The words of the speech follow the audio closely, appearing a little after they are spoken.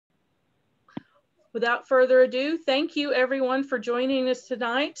Without further ado, thank you everyone for joining us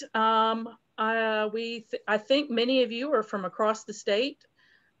tonight. I think many of you are from across the state.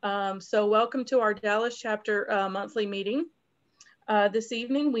 So welcome to our Dallas chapter monthly meeting. This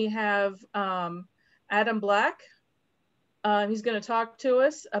evening we have Adam Black. He's going to talk to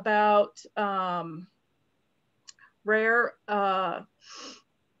us about rare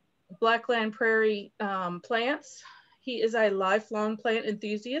Blackland Prairie plants. He is a lifelong plant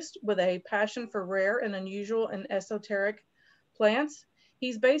enthusiast with a passion for rare and unusual and esoteric plants.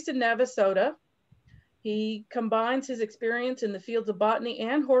 He's based in Navasota. He combines his experience in the fields of botany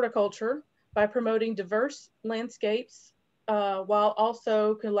and horticulture by promoting diverse landscapes while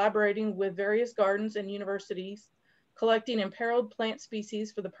also collaborating with various gardens and universities, collecting imperiled plant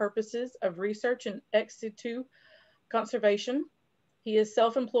species for the purposes of research and ex-situ conservation. He is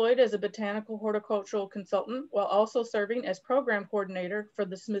self-employed as a botanical horticultural consultant while also serving as program coordinator for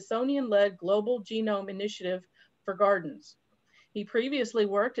the Smithsonian-led Global Genome Initiative for Gardens. He previously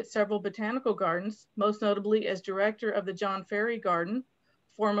worked at several botanical gardens, most notably as director of the John Ferry Garden,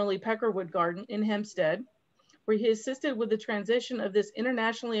 formerly Peckerwood Garden in Hempstead, where he assisted with the transition of this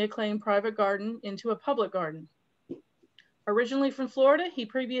internationally acclaimed private garden into a public garden. Originally from Florida, he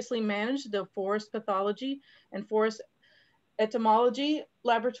previously managed the forest pathology and forest entomology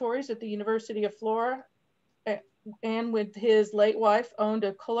laboratories at the University of Florida, and with his late wife owned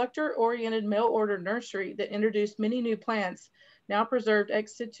a collector-oriented mail-order nursery that introduced many new plants, now preserved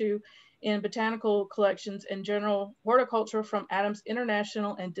ex situ in botanical collections and general horticulture from Adam's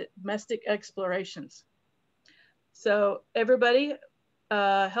international and domestic explorations. So everybody,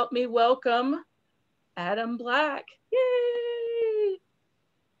 help me welcome Adam Black. Yay!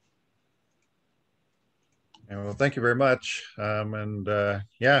 Well, thank you very much.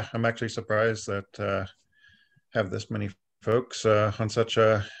 Yeah, I'm actually surprised that have this many folks on such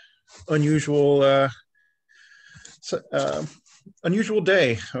a unusual unusual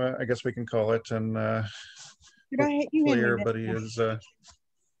day, I guess we can call it. And hopefully everybody is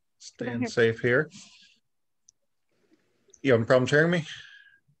staying safe here. You having problems hearing me?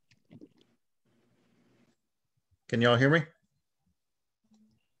 Can y'all hear me?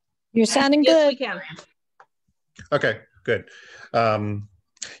 You're sounding yes, good. We can. Okay, good.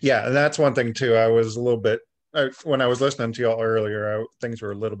 Yeah, and that's one thing too. I was a little bit, when I was listening to y'all earlier, things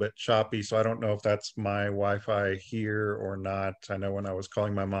were a little bit choppy, so I don't know if that's my Wi-Fi here or not. I know when I was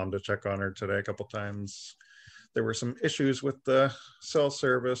calling my mom to check on her today a couple times, there were some issues with the cell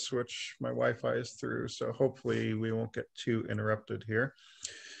service, which my Wi-Fi is through, so hopefully we won't get too interrupted here.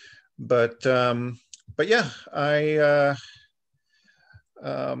 But yeah, I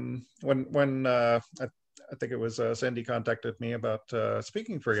think it was Cindy contacted me about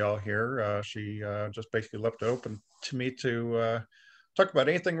speaking for y'all here. She just basically left it open to me to talk about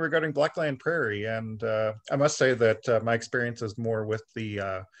anything regarding Blackland Prairie. And I must say that my experience is more with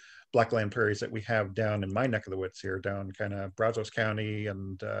the Blackland Prairies that we have down in my neck of the woods here, down kind of Brazos County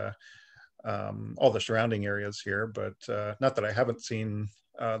and all the surrounding areas here. But not that I haven't seen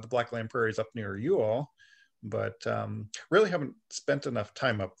the Blackland Prairies up near you all, but really haven't spent enough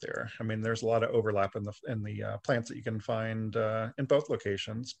time up there. I mean, there's a lot of overlap in the plants that you can find in both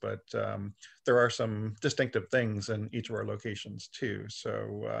locations, but there are some distinctive things in each of our locations too.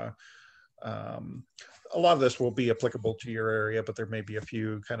 So a lot of this will be applicable to your area, but there may be a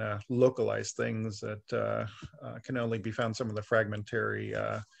few kind of localized things that can only be found some of the fragmentary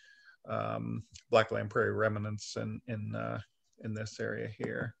Blackland Prairie remnants in this area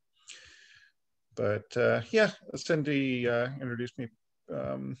here. But yeah, Cindy introduced me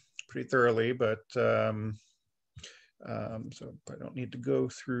pretty thoroughly, but so I don't need to go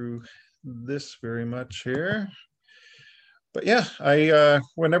through this very much here. But yeah,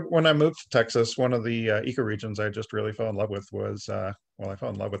 when I moved to Texas, one of the ecoregions I just really fell in love with was, well, I fell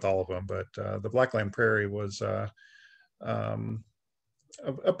in love with all of them, but the Blackland Prairie was of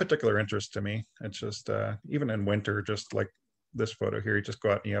particular interest to me. It's just, even in winter, just like this photo here, you just go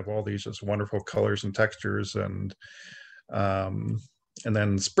out and you have all these just wonderful colors and textures, and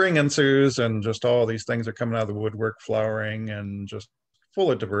then spring ensues and just all these things are coming out of the woodwork, flowering, and just full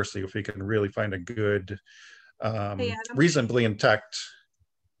of diversity if we can really find a good, Hey, reasonably intact.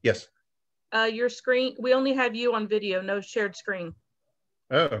 Yes. Your screen, we only have you on video, no shared screen.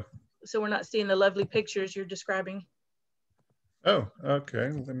 Oh. So we're not seeing the lovely pictures you're describing. Oh, okay.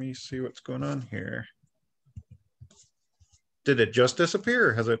 Let me see what's going on here. Did it just disappear,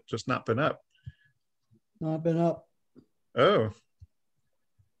 or has it just not been up? Not been up. Oh.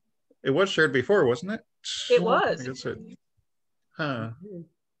 It was shared before, wasn't it? It was. I guess it, huh.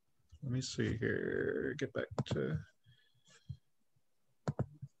 Let me see here. Get back to.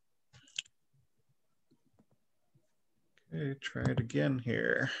 Okay, try it again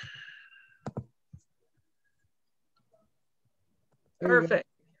here. Perfect.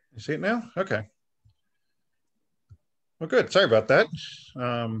 You see it now? Okay. Well, good. Sorry about that.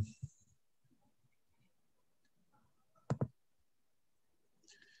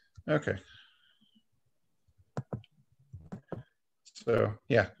 Okay. So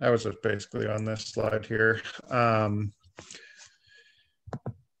yeah, I was just basically on this slide here. But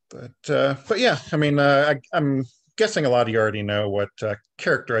yeah, I mean, I'm guessing a lot of you already know what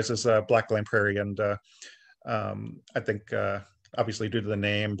characterizes Blackland Prairie, and I think obviously due to the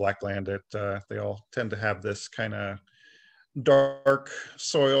name Blackland, they all tend to have this kind of dark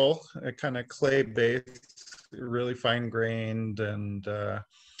soil, kind of clay based, really fine grained, and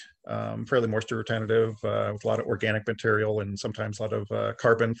fairly moisture retentive, with a lot of organic material and sometimes a lot of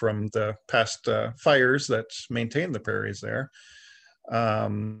carbon from the past fires that maintain the prairies there.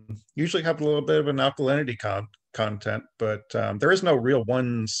 Usually have a little bit of an alkalinity content, but there is no real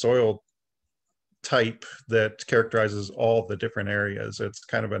one soil type that characterizes all the different areas. It's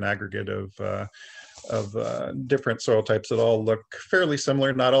kind of an aggregate of different soil types that all look fairly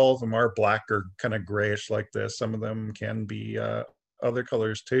similar. Not all of them are black or kind of grayish like this. Some of them can be other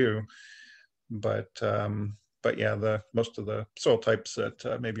colors too. But yeah, most of the soil types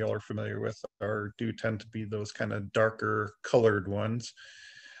that maybe y'all are familiar with do tend to be those kind of darker colored ones.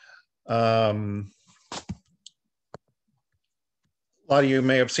 A lot of you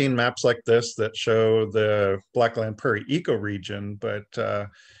may have seen maps like this that show the Blackland Prairie ecoregion, but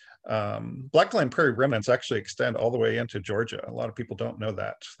Blackland Prairie remnants actually extend all the way into Georgia. A lot of people don't know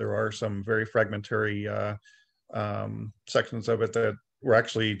that. There are some very fragmentary sections of it that were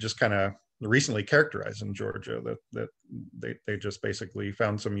actually just kind of recently characterized in Georgia, that they just basically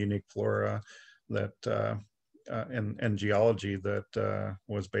found some unique flora that and geology that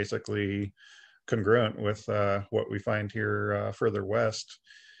was basically congruent with what we find here further west,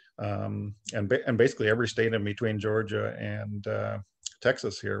 and basically every state in between Georgia and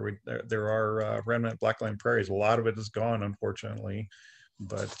Texas here. There are remnant blackland prairies. A lot of it is gone, unfortunately,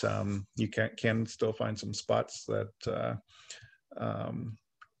 but you can still find some spots that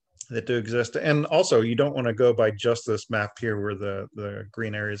that do exist. And also, you don't want to go by just this map here where the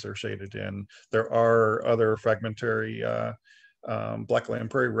green areas are shaded in. There are other fragmentary Blackland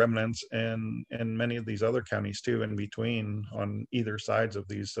Prairie remnants in many of these other counties too, in between on either sides of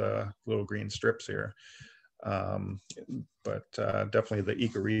these little green strips here. But definitely the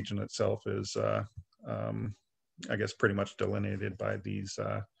ecoregion itself is, I guess, pretty much delineated by these,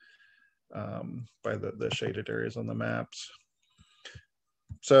 by the shaded areas on the maps.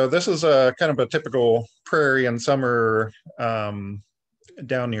 So this is a kind of a typical prairie in summer down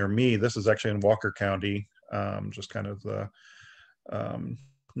near me. This is actually in Walker County, just kind of the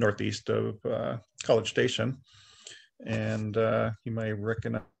northeast of College Station. And you may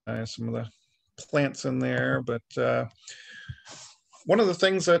recognize some of the plants in there, but one of the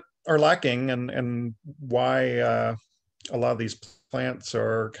things that are lacking and why a lot of these plants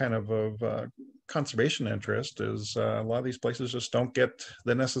are kind of conservation interest is a lot of these places just don't get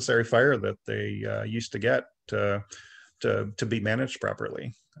the necessary fire that they used to get to be managed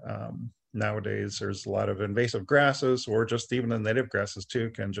properly. Nowadays, there's a lot of invasive grasses, or just even the native grasses too,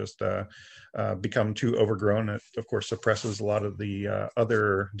 can just become too overgrown. It, of course, suppresses a lot of the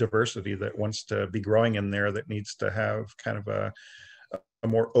other diversity that wants to be growing in there, that needs to have kind of a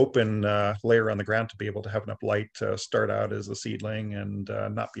more open layer on the ground to be able to have enough light to start out as a seedling and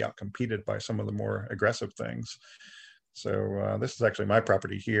not be outcompeted by some of the more aggressive things. So this is actually my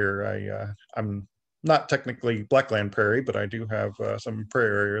property here. I'm not technically Blackland Prairie, but I do have some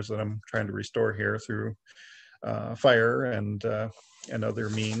prairie areas that I'm trying to restore here through fire and other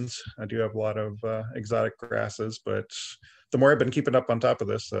means. I do have a lot of exotic grasses, but the more I've been keeping up on top of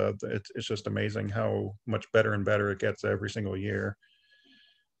this, it's just amazing how much better and better it gets every single year.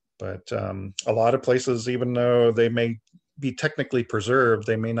 But a lot of places, even though they may be technically preserved,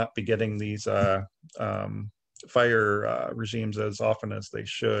 they may not be getting these fire regimes as often as they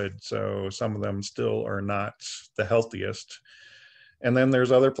should. So some of them still are not the healthiest. And then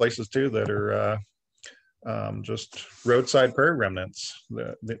there's other places too that are just roadside prairie remnants.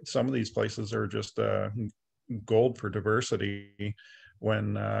 Some of these places are just gold for diversity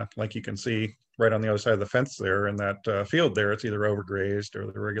when, like you can see right on the other side of the fence there in that field there, it's either overgrazed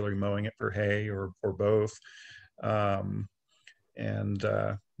or they're regularly mowing it for hay or both.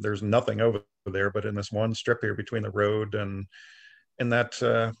 There's nothing over there, but in this one strip here between the road and in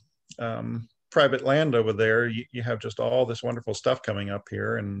that private land over there, you have just all this wonderful stuff coming up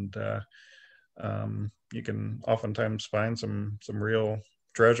here, and you can oftentimes find some real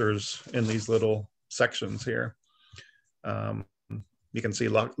treasures in these little sections here. Um, you can see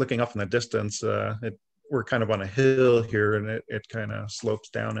looking off in the distance, we're kind of on a hill here, and it kind of slopes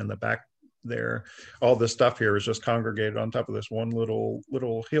down in the back there. All this stuff here is just congregated on top of this one little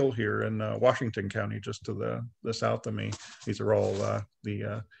hill here in Washington County, just to the south of me. These are all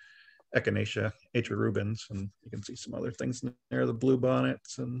the Echinacea atrorubens, and you can see some other things in there, the blue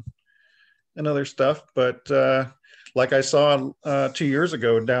bonnets and other stuff. But like I saw 2 years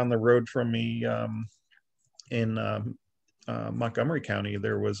ago down the road from me in Montgomery County,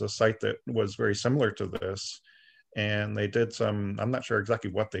 there was a site that was very similar to this. And they did some, I'm not sure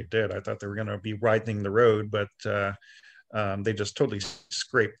exactly what they did. I thought they were going to be widening the road, but they just totally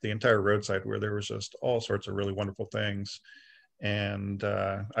scraped the entire roadside where there was just all sorts of really wonderful things. And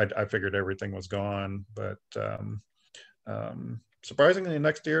I figured everything was gone. But surprisingly,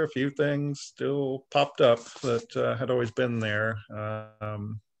 next year, a few things still popped up that had always been there.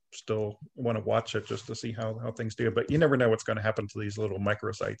 Still want to watch it just to see how things do. But you never know what's going to happen to these little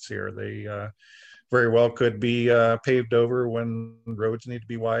microsites here. They very well could be paved over when roads need to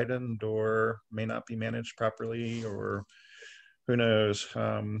be widened, or may not be managed properly, or who knows.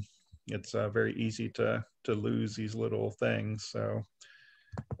 It's very easy to lose these little things. So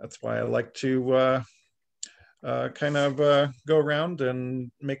that's why I like to kind of go around and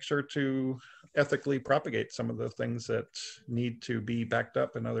make sure to ethically propagate some of the things that need to be backed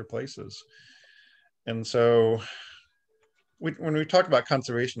up in other places. And so when we talk about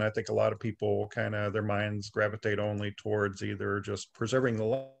conservation, I think a lot of people kind of, their minds gravitate only towards either just preserving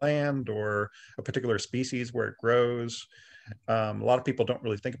the land or a particular species where it grows. A lot of people don't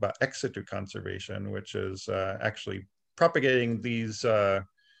really think about ex-situ conservation, which is actually propagating these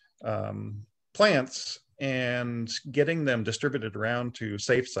plants and getting them distributed around to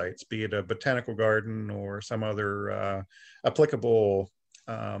safe sites, be it a botanical garden or some other applicable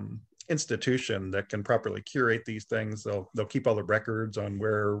institution that can properly curate these things. They'll keep all the records on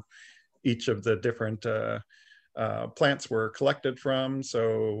where each of the different plants were collected from.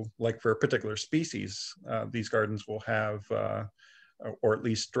 So like for a particular species, these gardens will have, or at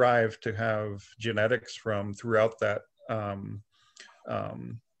least strive to have, genetics from throughout that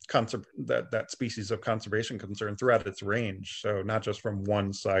that species of conservation concern throughout its range. So not just from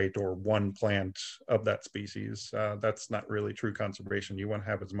one site or one plant of that species. That's not really true conservation. You want to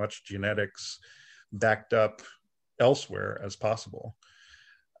have as much genetics backed up elsewhere as possible.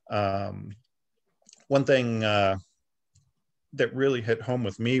 One thing that really hit home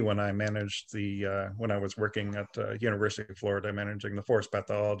with me when I managed when I was working at University of Florida, managing the forest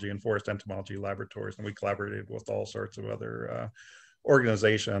pathology and forest entomology laboratories, and we collaborated with all sorts of other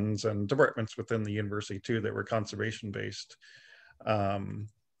organizations and departments within the university too that were conservation based.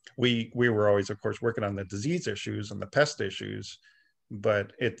 We were always, of course, working on the disease issues and the pest issues,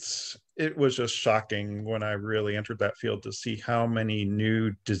 but it was just shocking when I really entered that field to see how many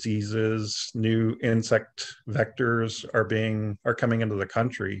new diseases, new insect vectors are coming into the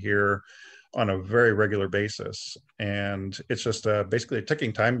country here on a very regular basis. And it's just basically a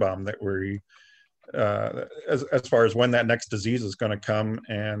ticking time bomb that as far as when that next disease is going to come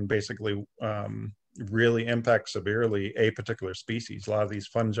and basically really impact severely a particular species. A lot of these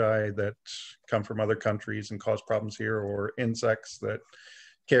fungi that come from other countries and cause problems here, or insects that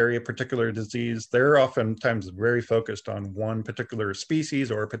carry a particular disease, they're oftentimes very focused on one particular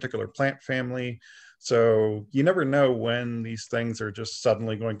species or a particular plant family. So you never know when these things are just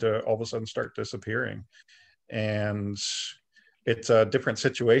suddenly going to all of a sudden start disappearing. And it's a different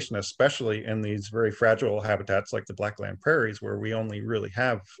situation, especially in these very fragile habitats like the Blackland Prairies, where we only really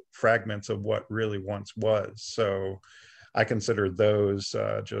have fragments of what really once was. So I consider those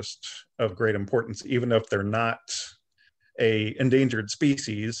just of great importance, even if they're not a endangered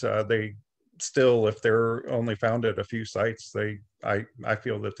species. They still, if they're only found at a few sites, I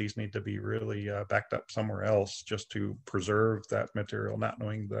feel that these need to be really backed up somewhere else just to preserve that material, not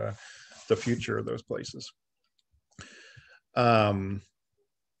knowing the future of those places. And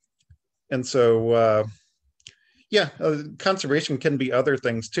so, conservation can be other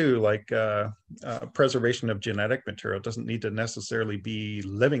things too, like preservation of genetic material. It doesn't need to necessarily be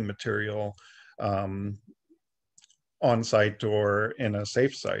living material on site or in a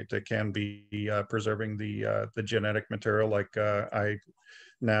safe site. It can be preserving the genetic material. Like I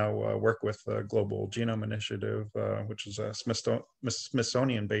now work with the Global Genome Initiative, which is a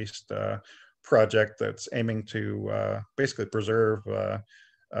Smithsonian-based project that's aiming to basically preserve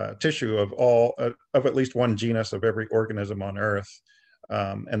tissue of at least one genus of every organism on Earth,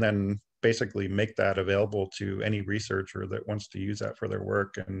 and then basically make that available to any researcher that wants to use that for their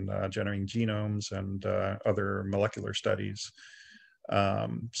work and generating genomes and other molecular studies.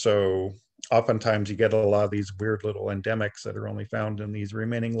 So oftentimes you get a lot of these weird little endemics that are only found in these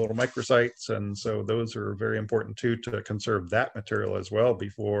remaining little microsites. And so those are very important too, to conserve that material as well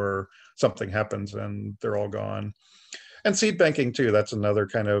before something happens and they're all gone. And seed banking too, that's another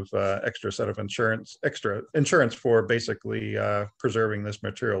kind of extra set of extra insurance for basically preserving this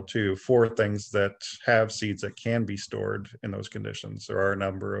material too, for things that have seeds that can be stored in those conditions. There are a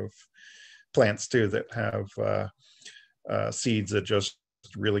number of plants too that have seeds that just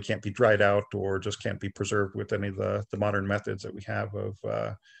really can't be dried out or just can't be preserved with any of the modern methods that we have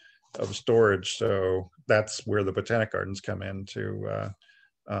of storage. So that's where the botanic gardens come in to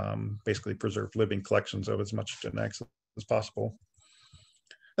basically preserve living collections of as much genetics as possible.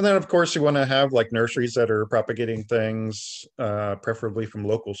 And then of course you want to have like nurseries that are propagating things, preferably from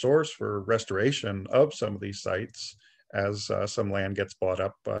local source, for restoration of some of these sites as some land gets bought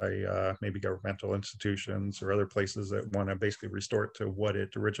up by maybe governmental institutions or other places that want to basically restore it to what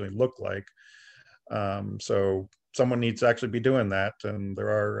it originally looked like. So someone needs to actually be doing that, and there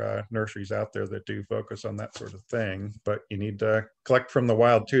are nurseries out there that do focus on that sort of thing, but you need to collect from the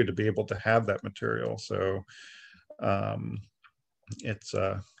wild too to be able to have that material. So it's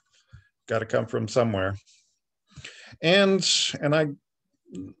got to come from somewhere. And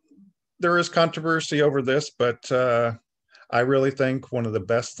there is controversy over this, but I really think one of the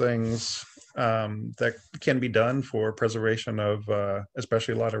best things that can be done for preservation of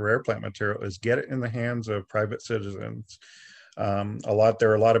especially a lot of rare plant material is get it in the hands of private citizens. There are a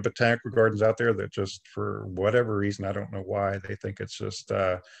lot of botanical gardens out there that just, for whatever reason, I don't know why, they think it's just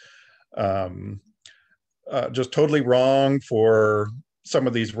totally wrong for some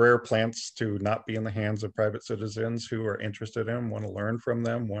of these rare plants to not be in the hands of private citizens who are interested in them, want to learn from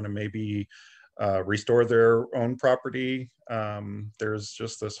them, want to maybe restore their own property. There's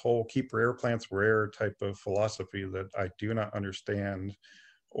just this whole keep rare plants rare type of philosophy that I do not understand,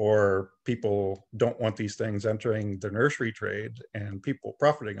 or people don't want these things entering the nursery trade and people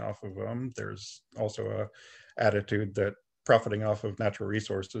profiting off of them. There's also a attitude that profiting off of natural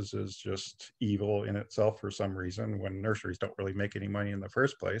resources is just evil in itself for some reason, when nurseries don't really make any money in the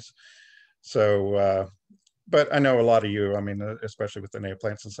first place. So, but I know a lot of you, I mean, especially with the Native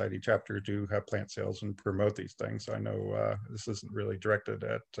Plant Society chapter, do have plant sales and promote these things. So I know this isn't really directed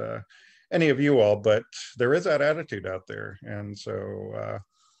at any of you all, but there is that attitude out there. And so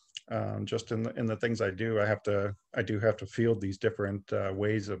just in the things I do, I do have to field these different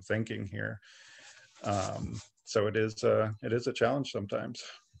ways of thinking here. So it is a challenge sometimes.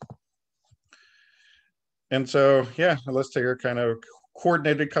 And so, yeah, let's take our kind of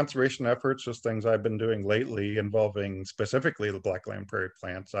coordinated conservation efforts, just things I've been doing lately involving specifically the Blackland Prairie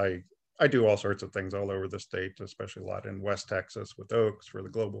plants. I do all sorts of things all over the state, especially a lot in West Texas with oaks for the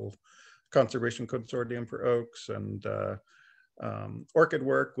Global Conservation Consortium for Oaks, and orchid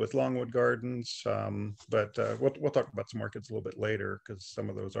work with Longwood Gardens. But we'll talk about some orchids a little bit later, because some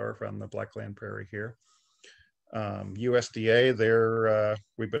of those are from the Blackland Prairie here. USDA,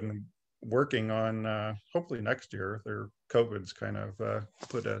 we've been working on, hopefully next year. Their COVID's kind of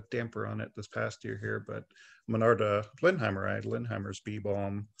put a damper on it this past year here, but Monarda Lindheimer's bee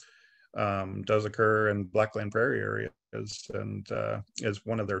balm does occur in Blackland Prairie areas, and is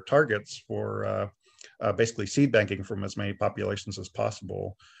one of their targets for basically seed banking from as many populations as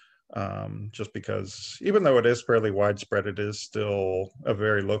possible. Just because even though it is fairly widespread, it is still a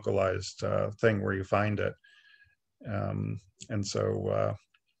very localized thing where you find it. And so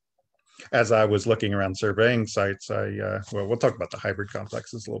as I was looking around surveying sites, well, we'll talk about the hybrid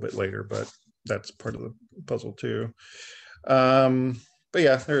complexes a little bit later, but that's part of the puzzle too. But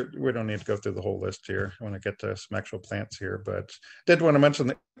yeah, we don't need to go through the whole list here. I want to get to some actual plants here, but did want to mention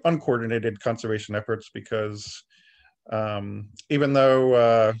the uncoordinated conservation efforts, because even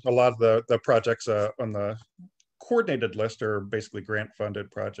though a lot of the projects on the coordinated list are basically grant funded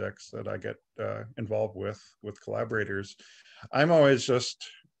projects that I get involved with collaborators, I'm always just,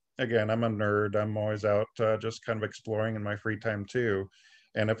 again, I'm a nerd. I'm always out just kind of exploring in my free time too.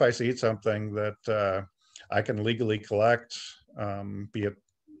 And if I see something that I can legally collect, be it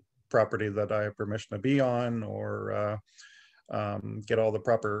property that I have permission to be on, or get all the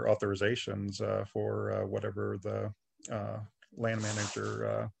proper authorizations for whatever the land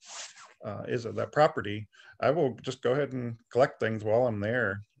manager is of that property, I will just go ahead and collect things while I'm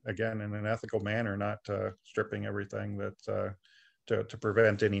there, again, in an ethical manner, not stripping everything that to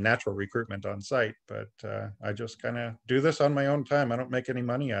prevent any natural recruitment on site. But I just kind of do this on my own time. I don't make any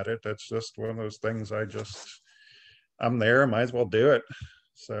money at it. That's just one of those things I'm there, I might as well do it.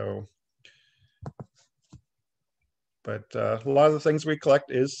 So, but a lot of the things we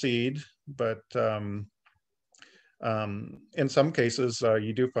collect is seed, but In some cases,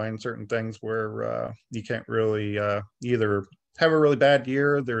 you do find certain things where you can't really either have a really bad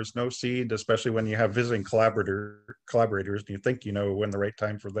year, there's no seed, especially when you have visiting collaborators, and you think you know when the right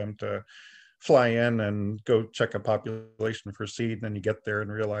time for them to fly in and go check a population for seed, and then you get there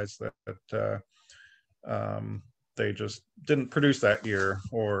and realize that they just didn't produce that year,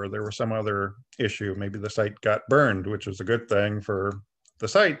 or there was some other issue. Maybe the site got burned, which was a good thing for the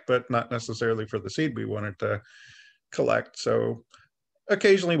site, but not necessarily for the seed we wanted to collect. So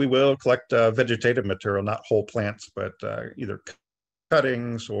occasionally we will collect vegetative material, not whole plants, but either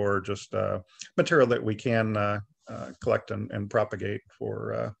cuttings or just material that we can collect and propagate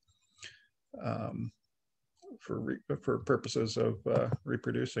for purposes of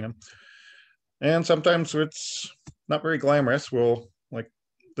reproducing them. And sometimes it's not very glamorous. Like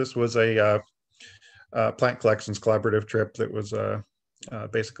this was a plant collections collaborative trip that was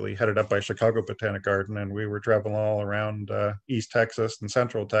basically headed up by Chicago Botanic Garden, and we were traveling all around East Texas and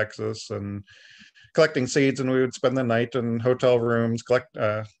Central Texas and collecting seeds, and we would spend the night in hotel rooms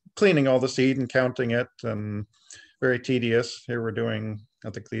cleaning all the seed and counting it, and very tedious. Here we're doing,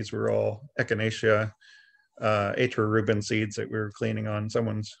 I think these were all Echinacea atrorubin seeds that we were cleaning on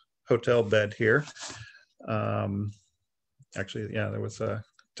someone's hotel bed here. Actually, yeah, there was a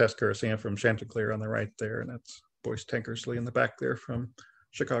test Caracea from Chanticleer on the right there, and that's Boyce Tankersley in the back there from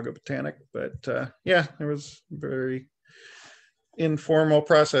Chicago Botanic. But yeah, it was a very informal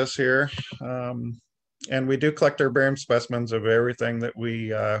process here. And we do collect herbarium specimens of everything that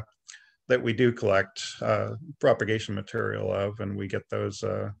we do collect propagation material of, and we get those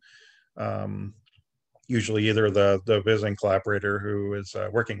usually either the visiting collaborator who is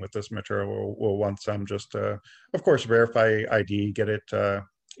working with this material will want some just to, of course, verify ID, get it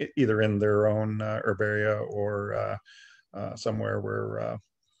either in their own herbaria or somewhere where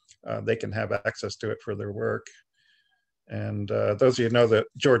they can have access to it for their work. And those of you who know that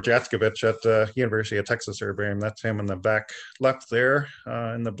George Yatskovich at the University of Texas Herbarium, that's him in the back left there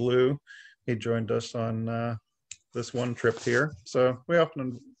in the blue. He joined us on this one trip here. So we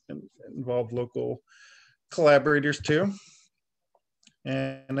often involve local collaborators too.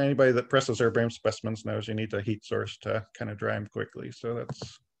 And anybody that presses herbarium specimens knows you need a heat source to kind of dry them quickly. So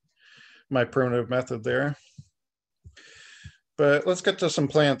that's my primitive method there. But let's get to some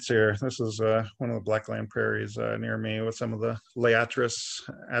plants here. This is one of the Blackland Prairies near me with some of the Laetris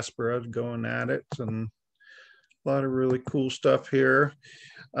aspera going at it, and a lot of really cool stuff here.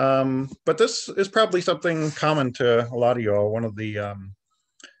 But this is probably something common to a lot of y'all. One of the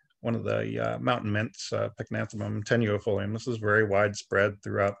mountain mints, Pycnanthemum tenuifolium. This is very widespread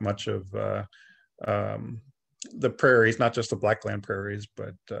throughout much of the prairies, not just the Blackland Prairies,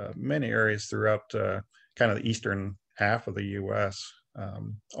 but many areas throughout kind of the eastern half of the U.S.,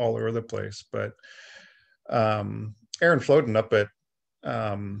 all over the place. But Aaron Floden up at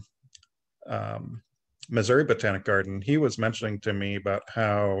Missouri Botanic Garden, he was mentioning to me about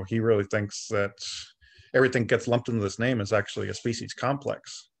how he really thinks that everything gets lumped into this name is actually a species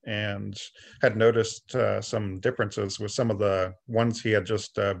complex, and had noticed some differences with some of the ones he had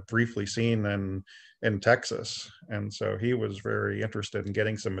just briefly seen in Texas. And so he was very interested in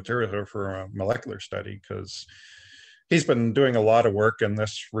getting some material for a molecular study, because he's been doing a lot of work in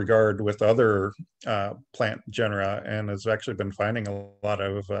this regard with other plant genera, and has actually been finding a lot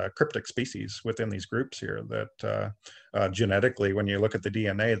of cryptic species within these groups here that genetically, when you look at the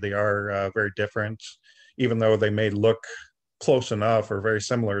DNA, they are very different, even though they may look close enough or very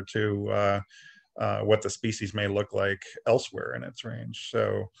similar to what the species may look like elsewhere in its range.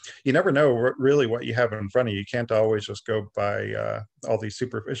 So you never know really what you have in front of you. You can't always just go by all these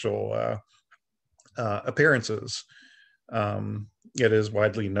superficial appearances. It is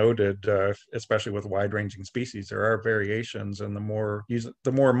widely noted, especially with wide-ranging species, there are variations, and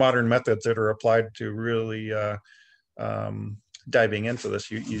the more modern methods that are applied to really diving into this,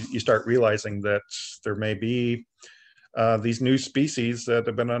 you start realizing that there may be these new species that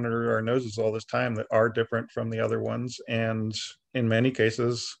have been under our noses all this time that are different from the other ones, and in many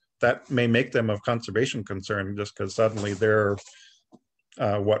cases that may make them of conservation concern, just because suddenly they're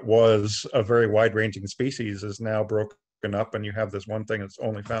what was a very wide-ranging species is now broken up, and you have this one thing that's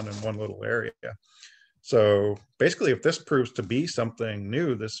only found in one little area. So basically, if this proves to be something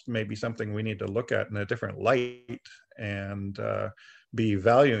new, this may be something we need to look at in a different light and be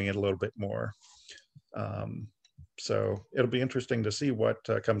valuing it a little bit more. So it'll be interesting to see what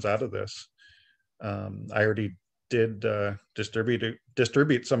comes out of this. I already did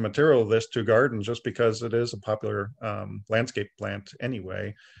distribute some material of this to gardens, just because it is a popular landscape plant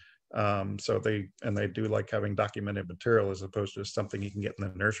anyway. So they do like having documented material as opposed to something you can get in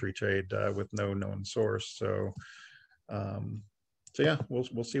the nursery trade with no known source. So So yeah,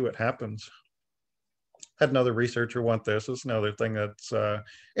 we'll see what happens. Had another researcher want this. This is another thing that's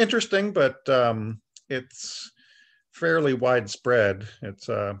interesting, but it's fairly widespread. It's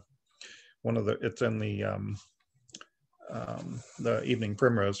it's in the evening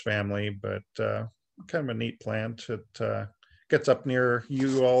primrose family, but kind of a neat plant. It gets up near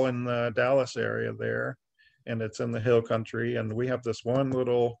you all in the Dallas area there, and it's in the hill country. And we have this one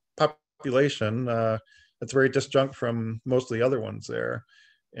little population that's very disjunct from most of the other ones there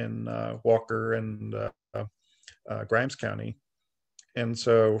in Walker and Grimes County. And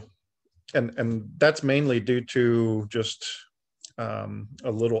so, and that's mainly due to just a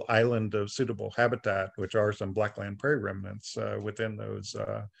little island of suitable habitat, which are some Blackland Prairie remnants within those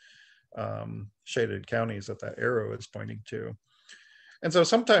shaded counties that that arrow is pointing to. And so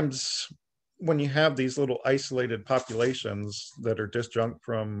sometimes when you have these little isolated populations that are disjunct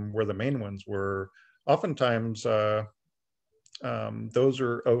from where the main ones were, oftentimes those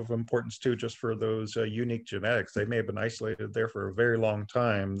are of importance too, just for those unique genetics. They may have been isolated there for a very long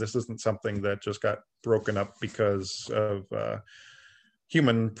time. This isn't something that just got broken up because of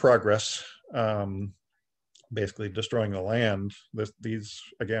human progress, basically destroying the land. These,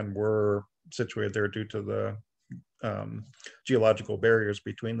 again, were situated there due to the geological barriers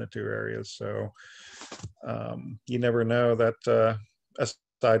between the two areas. So you never know that,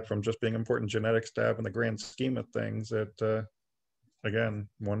 aside from just being important genetics to have in the grand scheme of things, that again,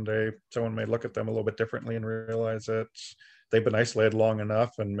 one day someone may look at them a little bit differently and realize that they've been isolated long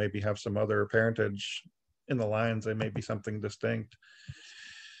enough and maybe have some other parentage in the lines. They may be something distinct.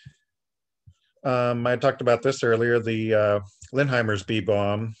 I talked about this earlier, the Linheimer's bee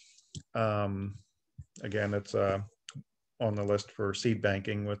balm. Again, it's on the list for seed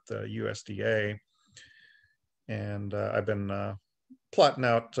banking with the USDA. And I've been plotting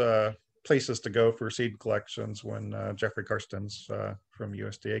out places to go for seed collections when Jeffrey Karstens from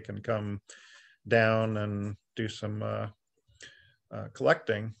USDA can come down and do some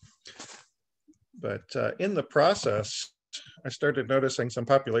collecting. But in the process, I started noticing some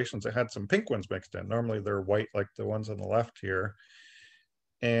populations that had some pink ones mixed in. Normally they're white like the ones on the left here.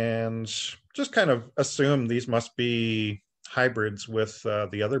 And just kind of assume these must be hybrids with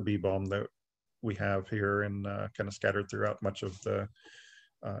the other bee balm that we have here and kind of scattered throughout much of the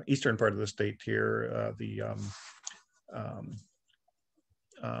eastern part of the state here.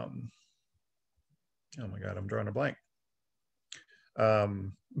 Oh my God, I'm drawing a blank. I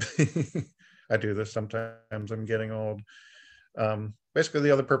do this sometimes, I'm getting old. Basically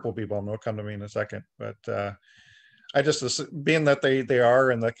the other purple bee balm will come to me in a second, but I just, being that they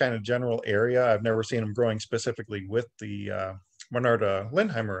are in the kind of general area, I've never seen them growing specifically with the Monarda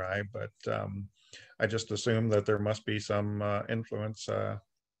Linheimeri, but I just assume that there must be some influence,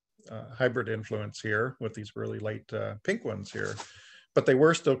 hybrid influence here with these really light pink ones here. But they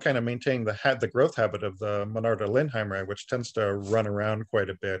were still kind of maintaining the growth habit of the Monarda Linheimeri, which tends to run around quite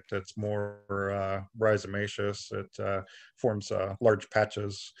a bit. It's more rhizomaceous. It forms large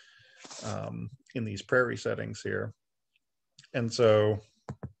patches in these prairie settings here. And so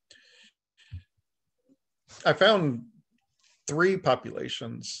I found three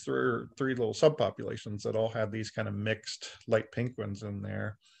populations, three little subpopulations that all had these kind of mixed light pink ones in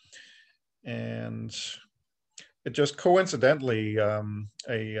there. And it just coincidentally, a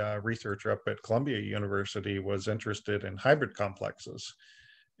researcher up at Columbia University was interested in hybrid complexes.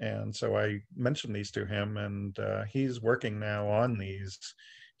 And so I mentioned these to him, and he's working now on these.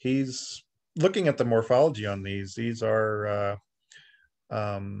 He's looking at the morphology on these. These are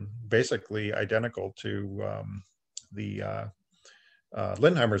basically identical to the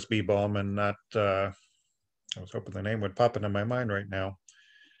Linheimer's bee balm, and not, I was hoping the name would pop into my mind right now.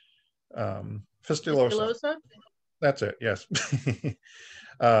 Fistulosa. That's it, yes.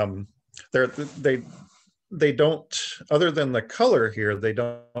 They don't, other than the color here, they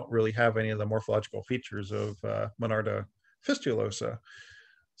don't really have any of the morphological features of Monarda fistulosa.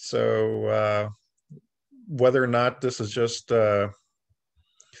 So whether or not this is just, that's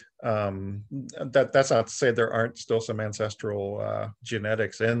not to say there aren't still some ancestral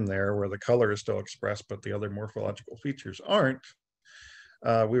genetics in there where the color is still expressed, but the other morphological features aren't.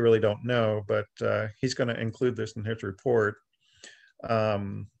 We really don't know, but he's going to include this in his report.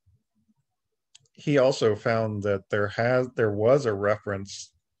 He also found that there was a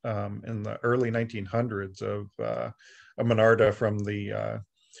reference in the early 1900s of a Monarda from the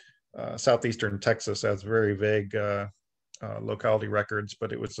southeastern Texas, as very vague locality records,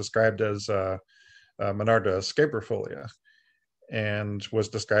 but it was described as Monarda scabrifolia, and was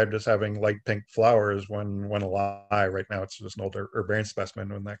described as having light pink flowers when alive. Right now it's just an older herbarium specimen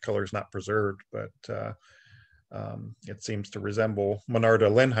when that color is not preserved, but it seems to resemble Monarda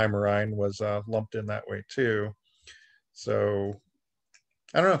Lindheimerine was lumped in that way too. So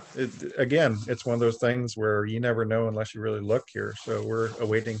I don't know. Again, it's one of those things where you never know unless you really look here. So we're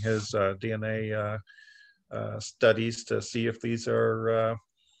awaiting his DNA studies to see if these are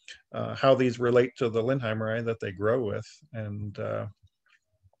how these relate to the Lindheimeri that they grow with, and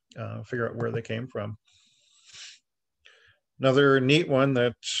figure out where they came from. Another neat one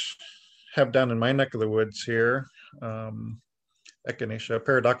that have down in my neck of the woods here, Echinacea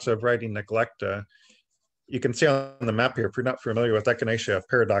paradoxa variety neglecta. You can see on the map here, if you're not familiar with Echinacea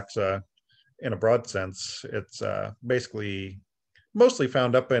paradoxa in a broad sense, it's basically mostly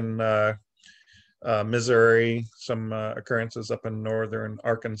found up in Missouri, some occurrences up in northern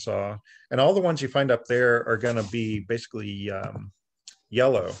Arkansas, and all the ones you find up there are going to be basically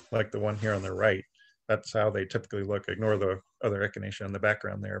yellow, like the one here on the right. That's how they typically look. Ignore the other echinacea in the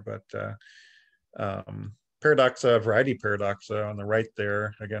background there, but paradoxa, variety paradoxa on the right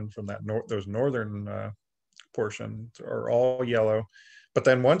there, again from that those northern portions are all yellow. But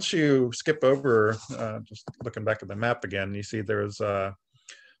then once you skip over, just looking back at the map again, you see there's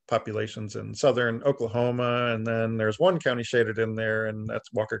populations in southern Oklahoma, and then there's one county shaded in there, and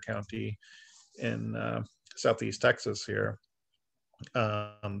that's Walker County in southeast Texas here.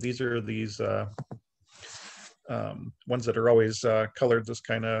 These are these ones that are always colored this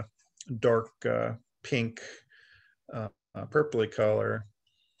kind of dark pink, purpley color.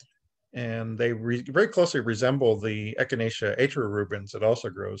 And they very closely resemble the Echinacea atrorubens that also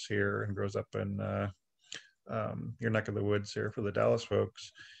grows here and grows up in your neck of the woods here for the Dallas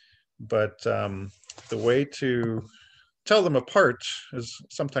folks. But the way to tell them apart is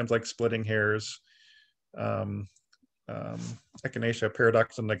sometimes like splitting hairs. Echinacea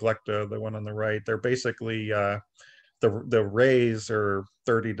paradoxa neglecta, the one on the right, they're basically the rays are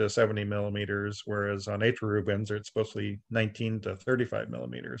 30 to 70 millimeters, whereas on atrorubens it's supposed to be 19 to 35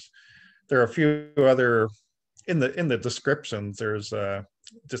 millimeters. There are a few other in the descriptions. There's a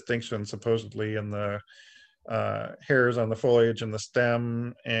distinction supposedly in the hairs on the foliage and the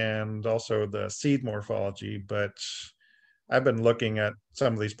stem, and also the seed morphology. But I've been looking at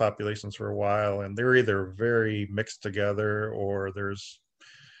some of these populations for a while, and they're either very mixed together, or there's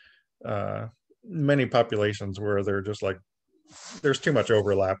many populations where they're just like, there's too much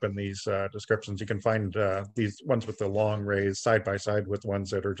overlap in these descriptions. You can find these ones with the long rays side by side with ones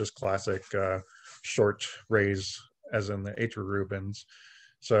that are just classic short rays, as in the atrorubens.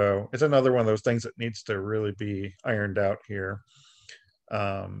 So it's another one of those things that needs to really be ironed out here.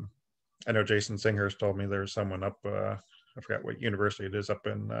 I know Jason Singhurst told me there's someone up, I forgot what university it is, up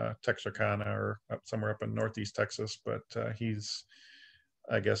in Texarkana or up somewhere up in Northeast Texas, but he's,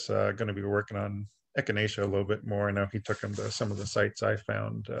 I guess, going to be working on Echinacea a little bit more. I know he took him to some of the sites I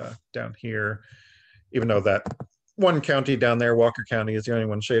found down here, even though that one county down there, Walker County, is the only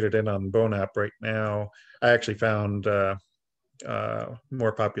one shaded in on Bonap right now. I actually found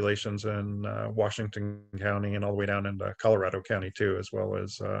more populations in Washington County and all the way down into Colorado County too, as well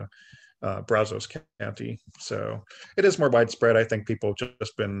as Brazos County. So it is more widespread. I think people have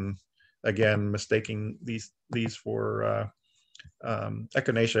just been, again, mistaking these for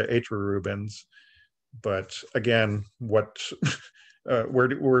Echinacea atrorubens. But again, what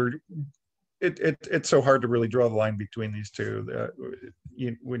it's so hard to really draw the line between these two.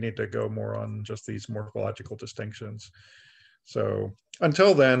 We need to go more on just these morphological distinctions. So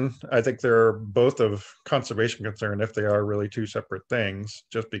until then, I think they're both of conservation concern if they are really two separate things,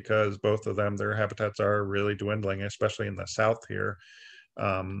 just because both of them, their habitats are really dwindling, especially in the south here.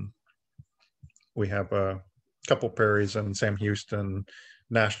 We have a couple prairies in Sam Houston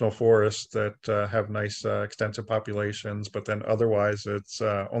National Forest that have nice extensive populations, but then otherwise it's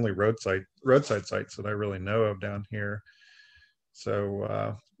only roadside sites that I really know of down here.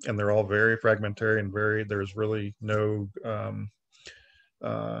 So and they're all very fragmentary and there's really no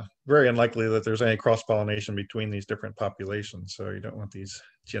very unlikely that there's any cross-pollination between these different populations. So you don't want these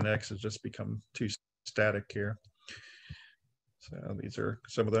genetics to just become too static here. So these are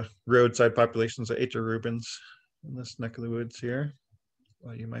some of the roadside populations of atrorubens in this neck of the woods here.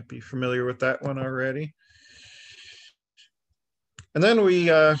 Well, you might be familiar with that one already. And then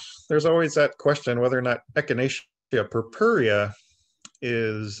there's always that question whether or not Echinacea purpurea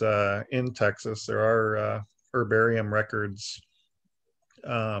is in Texas. There are herbarium records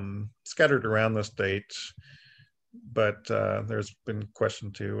scattered around the state, but there's been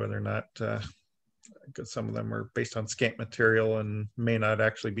question too whether or not, because some of them are based on scant material and may not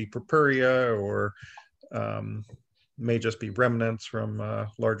actually be purpurea, or may just be remnants from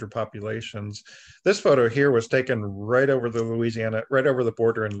larger populations. This photo here was taken right over the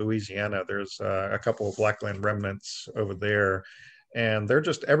border in Louisiana. There's a couple of blackland remnants over there, and they're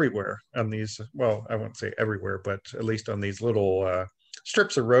just everywhere on these, well, I won't say everywhere, but at least on these little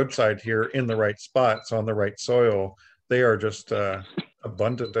strips of roadside here in the right spots on the right soil. They are just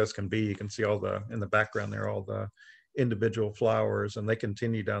abundant as can be. You can see in the background there, all the individual flowers, and they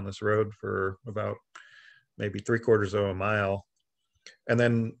continue down this road for about maybe 3/4 of a mile. And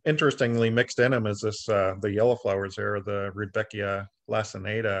then interestingly mixed in them is this, the yellow flowers there, the Rudbeckia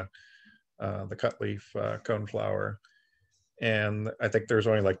laciniata, the cutleaf coneflower. And I think there's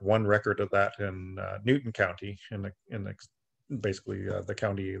only like one record of that in Newton County, basically the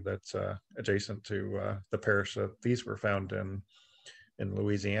county that's adjacent to the parish that these were found in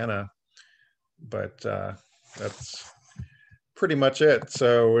Louisiana. But that's pretty much it.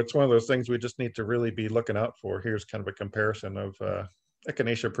 So it's one of those things we just need to really be looking out for. Here's kind of a comparison of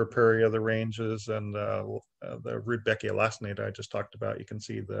Echinacea purpurea, the ranges, and the Rudbeckia laciniata I just talked about. You can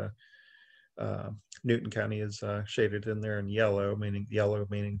see the Newton County is shaded in there in yellow, meaning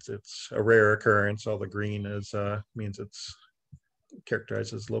it's a rare occurrence. All the green means it's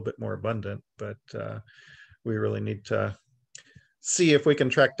characterized as a little bit more abundant, but we really need to see if we can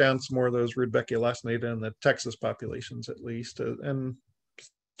track down some more of those Rudbeckia laciniata in the Texas populations at least, and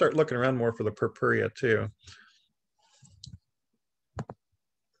start looking around more for the purpurea too.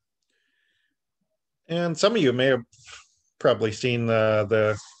 And some of you may have probably seen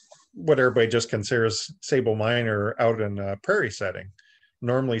what everybody just considers sable minor out in a prairie setting.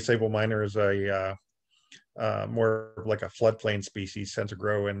 Normally sable minor is a more like a floodplain species, tends to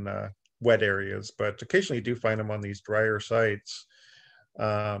grow in wet areas, but occasionally you do find them on these drier sites.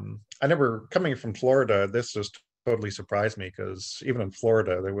 Coming from Florida, this just totally surprised me, because even in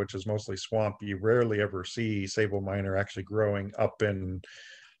Florida, which is mostly swamp, you rarely ever see sable minor actually growing up in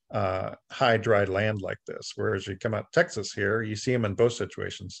high dry land like this. Whereas you come out to Texas here, you see them in both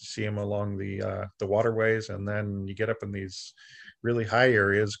situations. You see them along the waterways, and then you get up in these really high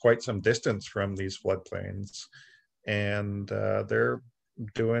areas, quite some distance from these floodplains, and they're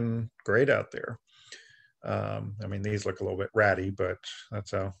doing great out there. I mean, these look a little bit ratty, but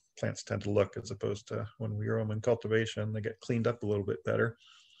that's how plants tend to look, as opposed to when we grow them in cultivation. They get cleaned up a little bit better.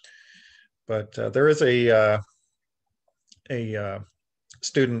 But there is a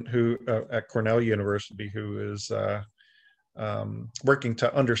student who at Cornell University who is working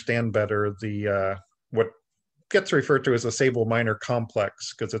to understand better the what gets referred to as a sable minor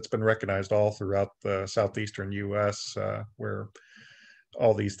complex, because it's been recognized all throughout the southeastern U.S. Where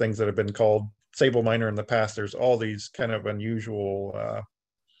all these things that have been called sable minor in the past, there's all these kind of unusual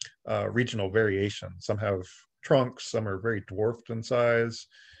regional variations. Some have trunks, some are very dwarfed in size,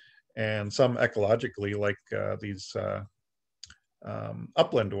 and some ecologically, like these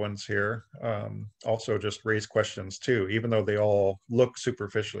upland ones here, also just raise questions too. Even though they all look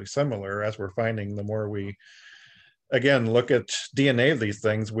superficially similar, as we're finding, the more we again look at DNA of these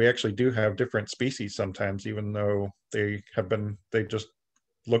things, we actually do have different species sometimes, even though they just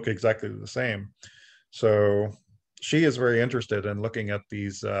look exactly the same. So she is very interested in looking at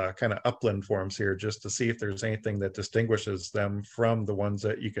these kind of upland forms here, just to see if there's anything that distinguishes them from the ones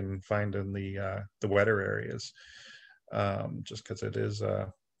that you can find in the wetter areas. Just because it is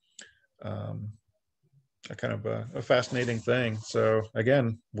a kind of a fascinating thing. So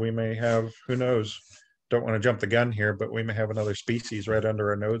again, we may have, who knows, don't want to jump the gun here, but we may have another species right under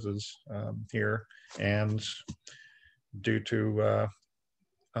our noses here. And due to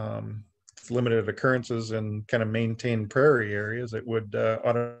limited occurrences in kind of maintained prairie areas, it would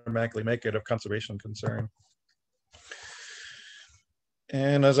automatically make it of conservation concern.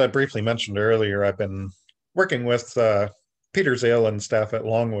 And as I briefly mentioned earlier, I've been working with Peter Zale and staff at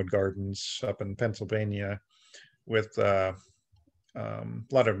Longwood Gardens up in Pennsylvania with a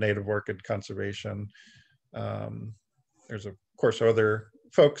lot of native orchid conservation. There's of course other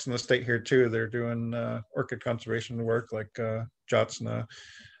folks in the state here too. They're doing orchid conservation work, like Jyotsna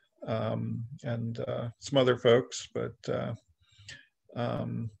and some other folks. But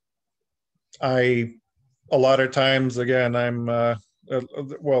a lot of times, again, I'm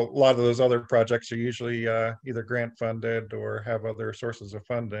well, a lot of those other projects are usually either grant funded or have other sources of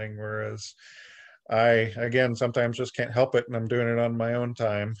funding, whereas I, again, sometimes just can't help it, and I'm doing it on my own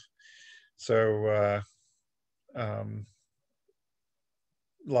time. So a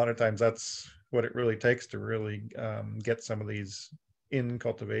lot of times that's what it really takes to really get some of these in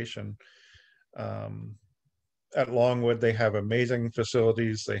cultivation. At Longwood, they have amazing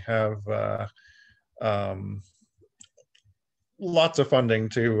facilities. They have lots of funding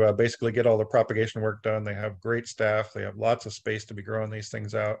to basically get all the propagation work done. They have great staff. They have lots of space to be growing these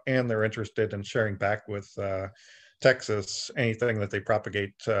things out, and they're interested in sharing back with Texas anything that they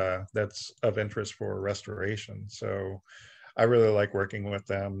propagate that's of interest for restoration. So I really like working with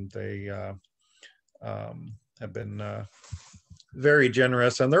them. They have been very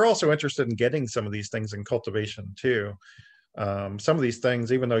generous, and they're also interested in getting some of these things in cultivation too. Some of these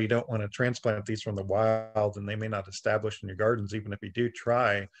things, even though you don't want to transplant these from the wild and they may not establish in your gardens, even if you do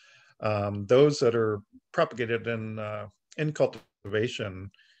try, those that are propagated in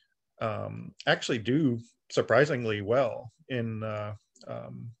cultivation actually do surprisingly well in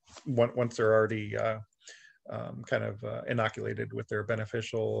once they're already kind of inoculated with their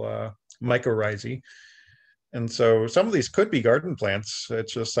beneficial mycorrhizae. And so some of these could be garden plants.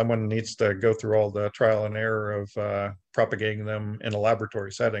 It's just someone needs to go through all the trial and error of propagating them in a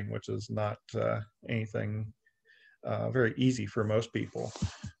laboratory setting, which is not anything very easy for most people.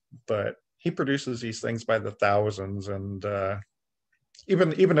 But he produces these things by the thousands, and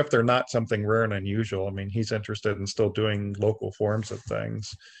even if they're not something rare and unusual, I mean, he's interested in still doing local forms of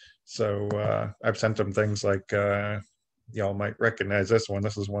things. So I've sent him things like, y'all might recognize this one.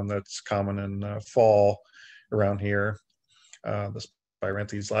 This is one that's common in fall around here, the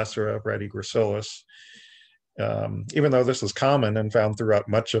Spiranthes lacera variety gracilis. Even though this is common and found throughout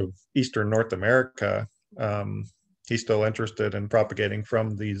much of eastern North America, he's still interested in propagating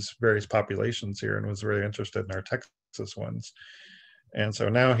from these various populations here and was really interested in our Texas ones. And so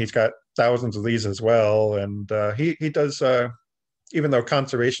now he's got thousands of these as well. And he does, even though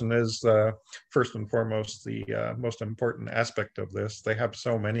conservation is first and foremost the most important aspect of this, they have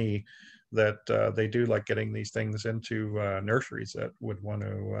so many that they do like getting these things into nurseries that would want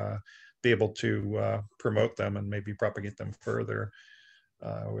to be able to promote them and maybe propagate them further,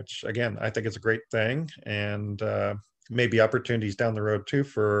 which again, I think is a great thing, and maybe opportunities down the road too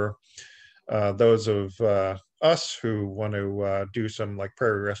for those of us who want to do some like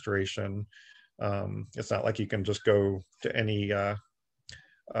prairie restoration. It's not like you can just go to any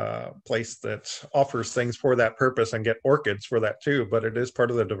place that offers things for that purpose and get orchids for that too, but it is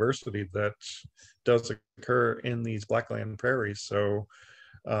part of the diversity that does occur in these Blackland prairies. So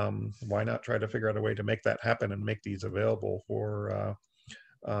why not try to figure out a way to make that happen and make these available for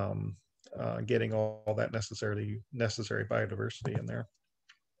getting all that necessary biodiversity in there.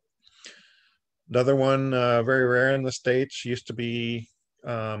 Another one very rare in the States, used to be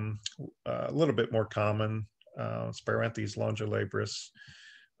a little bit more common, Spiranthes longilabris.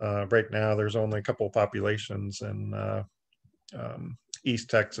 Right now, there's only a couple of populations in East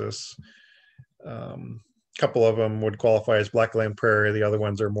Texas. A couple of them would qualify as Blackland Prairie. The other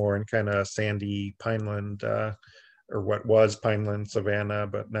ones are more in kind of sandy pineland, or what was pineland savanna,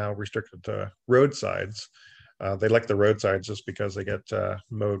 but now restricted to roadsides. They like the roadsides just because they get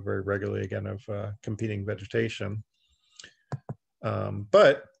mowed very regularly, again, of competing vegetation.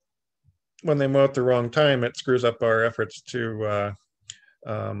 But when they mow at the wrong time, it screws up our efforts to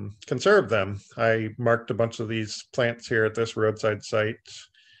conserve them. I marked a bunch of these plants here at this roadside site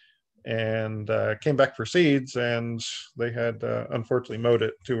and came back for seeds, and they had unfortunately mowed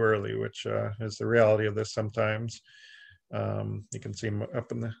it too early, which is the reality of this sometimes. You can see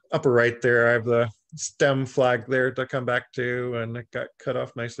up in the upper right there, I have the stem flag there to come back to, and it got cut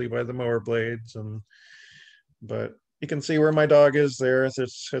off nicely by the mower blades. But you can see where my dog is there.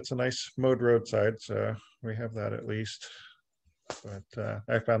 It's a nice mowed roadside, so we have that at least. But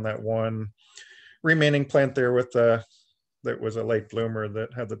I found that one remaining plant there with that was a late bloomer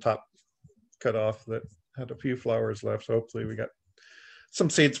that had the top cut off, that had a few flowers left. So hopefully we got some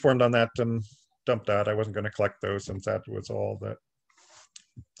seeds formed on that and dumped out. I wasn't going to collect those since that was all that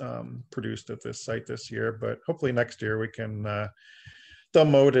produced at this site this year, but hopefully next year we can they'll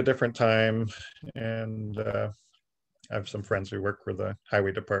mow at a different time. And I have some friends who work for the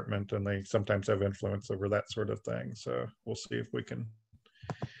highway department, and they sometimes have influence over that sort of thing. So we'll see if we can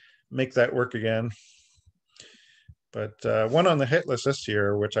make that work again. But one on the hit list this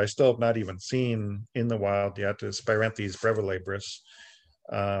year, which I still have not even seen in the wild yet, is Spiranthes brevilabris.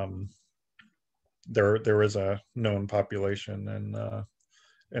 There is a known population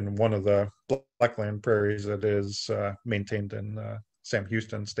in one of the Blackland prairies that is maintained in Sam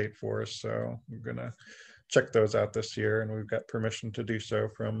Houston State Forest. So we're gonna check those out this year, and we've got permission to do so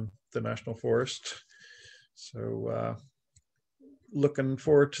from the National Forest. So looking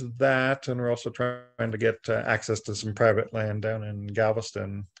forward to that. And we're also trying to get access to some private land down in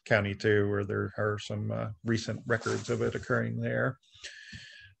Galveston County too, where there are some recent records of it occurring there.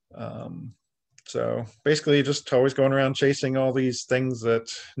 So basically just always going around chasing all these things that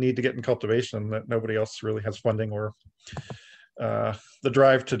need to get in cultivation that nobody else really has funding or the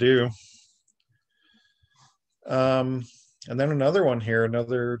drive to do. And then another one here,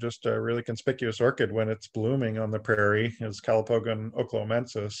 another just a really conspicuous orchid when it's blooming on the prairie is Calopogon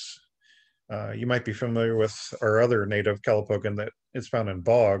oklahomensis. You might be familiar with our other native Calopogon that is found in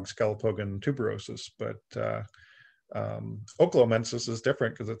bogs, Calopogon tuberosus, but oklahomensis is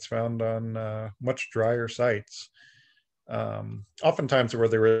different because it's found on much drier sites. Oftentimes where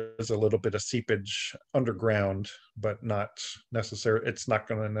there is a little bit of seepage underground, but not necessarily, it's not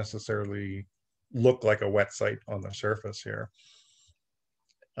going to necessarily look like a wet site on the surface here.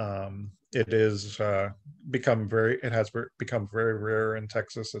 It is it has become very rare in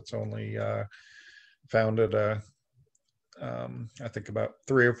Texas. It's only found at I think about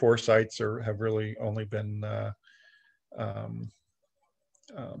 3 or 4 sites, or have really only been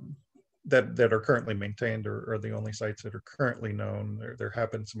that are currently maintained, or the only sites that are currently known. There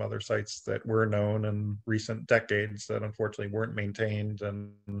have been some other sites that were known in recent decades that unfortunately weren't maintained,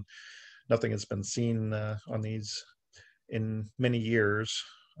 and nothing has been seen on these in many years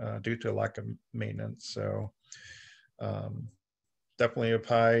due to lack of maintenance. So definitely of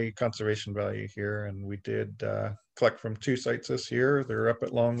high conservation value here. And we did collect from 2 sites this year. They're up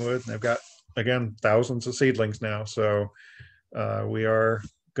at Longwood, and they've got, again, thousands of seedlings now. So we are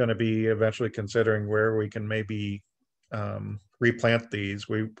going to be eventually considering where we can maybe replant these.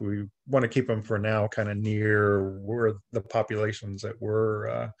 We want to keep them for now kind of near where the populations that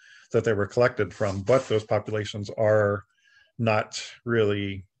were that they were collected from, but those populations are not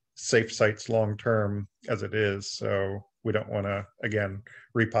really safe sites long term as it is. So we don't want to, again,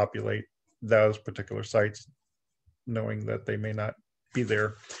 repopulate those particular sites knowing that they may not be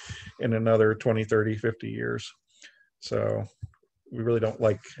there in another 20, 30, 50 years. So we really don't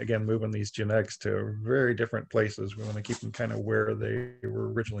like, again, moving these genetics to very different places. We want to keep them kind of where they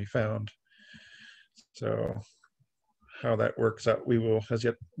were originally found. So how that works out, we will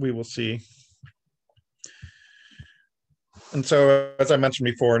see. And so, as I mentioned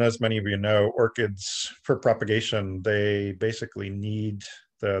before, and as many of you know, orchids for propagation, they basically need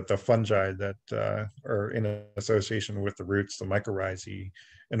the fungi that are in association with the roots, the mycorrhizae,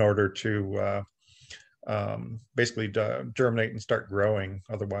 in order to basically germinate and start growing.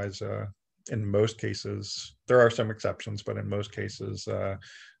 Otherwise, in most cases, there are some exceptions, but in most cases,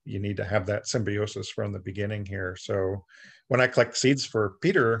 you need to have that symbiosis from the beginning here. So when I collect seeds for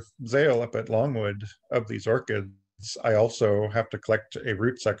Peter Zale up at Longwood of these orchids, I also have to collect a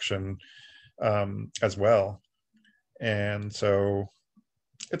root section as well. And so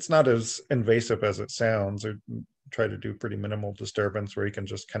it's not as invasive as it sounds. I try to do pretty minimal disturbance where you can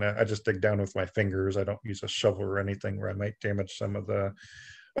just I just dig down with my fingers. I don't use a shovel or anything where I might damage some of the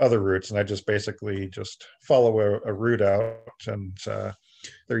other roots. And I just basically just follow a root out, and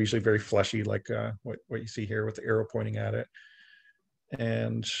they're usually very fleshy, like what you see here with the arrow pointing at it.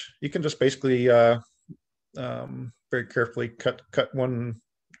 And you can just basically very carefully cut one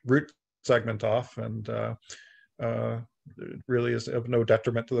root segment off, and it really is of no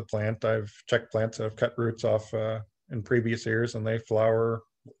detriment to the plant. I've checked plants that have cut roots off in previous years, and they flower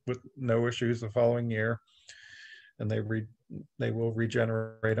with no issues the following year, and they will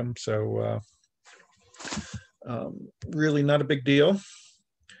regenerate them. So really not a big deal.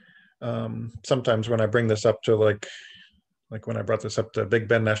 Sometimes when I bring this up to like when I brought this up to Big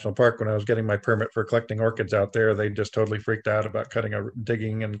Bend National Park, when I was getting my permit for collecting orchids out there, they just totally freaked out about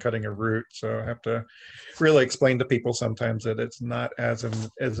digging and cutting a root. So I have to really explain to people sometimes that it's not as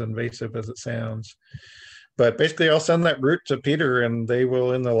invasive as it sounds. But basically, I'll send that root to Peter, and they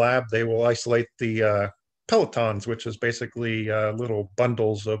will, in the lab, they will isolate the pelotons, which is basically little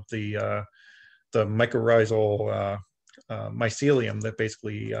bundles of the mycorrhizal mycelium that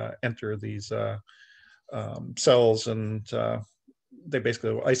basically enter these cells, and they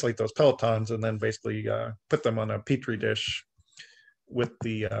basically will isolate those pelotons and then basically put them on a petri dish with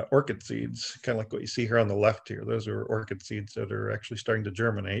the orchid seeds, kind of like what you see here on the left here. Those are orchid seeds that are actually starting to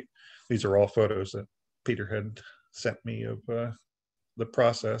germinate. These are all photos that Peter had sent me of the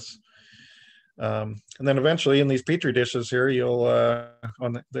process. And then eventually in these petri dishes here, you'll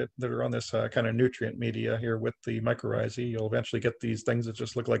that are on this kind of nutrient media here with the mycorrhizae, you'll eventually get these things that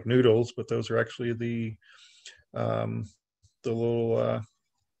just look like noodles, but those are actually the little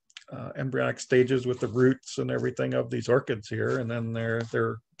embryonic stages with the roots and everything of these orchids here. And then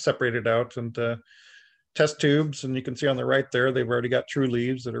they're separated out into test tubes, and you can see on the right there, they've already got true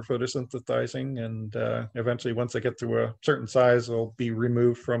leaves that are photosynthesizing, and eventually once they get to a certain size, they'll be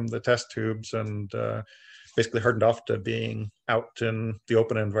removed from the test tubes and basically hardened off to being out in the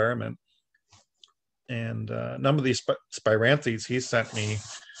open environment. And none of these spiranthes he sent me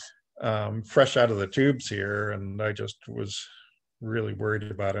fresh out of the tubes here, and I just was really worried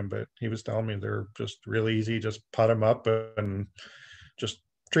about them, but he was telling me they're just really easy. Just pot them up and just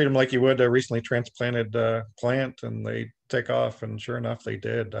treat them like you would a recently transplanted plant, and they take off. And sure enough, they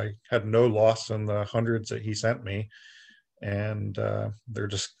did. I had no loss in the hundreds that he sent me, and they're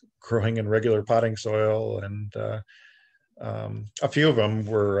just growing in regular potting soil. And a few of them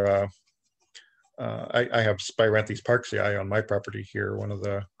were, I have Spiranthes parksii on my property here, one of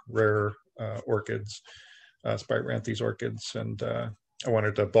the rare orchids, Spiranthes orchids. And I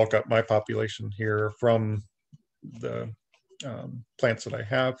wanted to bulk up my population here from the plants that I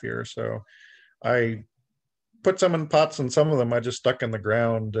have here. So I put some in pots, and some of them I just stuck in the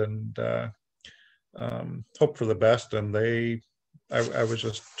ground and hope for the best. And I was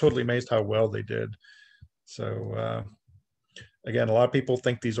just totally amazed how well they did. So again, a lot of people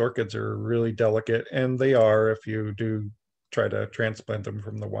think these orchids are really delicate, and they are if you do try to transplant them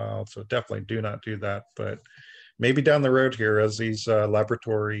from the wild. So definitely do not do that. But maybe down the road here, as these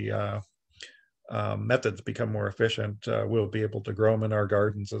laboratory methods become more efficient, we'll be able to grow them in our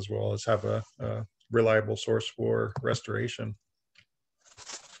gardens as well as have a reliable source for restoration.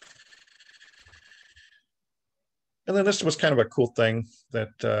 And then this was kind of a cool thing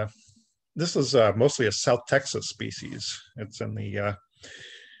that this is mostly a South Texas species. It's in the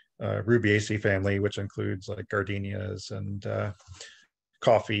Rubiaceae family, which includes like gardenias and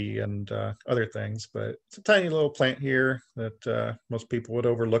coffee and other things. But it's a tiny little plant here that most people would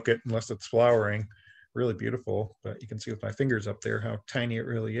overlook it unless it's flowering. Really beautiful, but you can see with my fingers up there how tiny it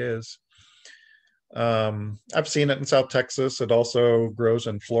really is. I've seen it in South Texas. It also grows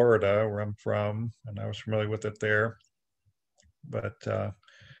in Florida, where I'm from, and I was familiar with it there. But I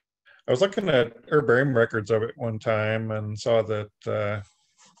was looking at herbarium records of it one time and saw that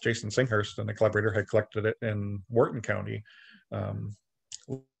Jason Singhurst and a collaborator had collected it in Wharton County,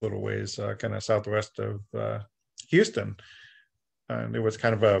 little ways kind of southwest of Houston. And it was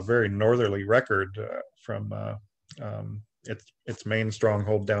kind of a very northerly record from its main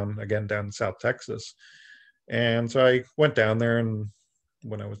stronghold down in South Texas. And so I went down there, and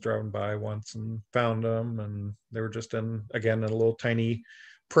when I was driving by once, and found them, and they were just in a little tiny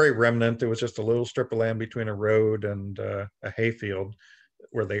prairie remnant. It was just a little strip of land between a road and a hayfield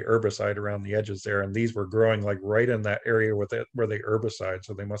where they herbicide around the edges there. And these were growing like right in that area where they herbicide.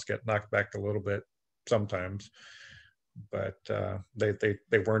 So they must get knocked back a little bit sometimes. But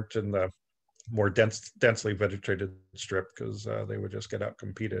they weren't in the more densely vegetated strip, because they would just get out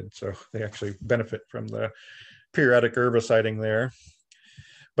competed. So they actually benefit from the periodic herbiciding there.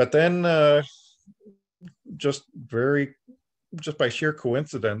 But then just by sheer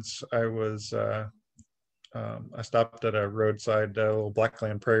coincidence, I stopped at a roadside little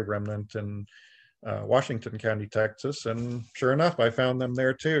Blackland Prairie remnant in Washington County, Texas, and sure enough, I found them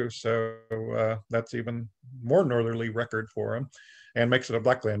there too. So that's even more northerly record for them, and makes it a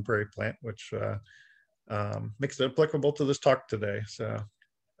Blackland Prairie plant, which makes it applicable to this talk today. So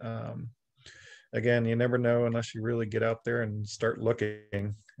again, you never know unless you really get out there and start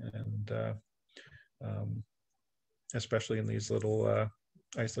looking, and especially in these little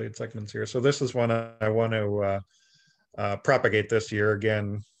isolated segments here. So this is one I want to propagate this year,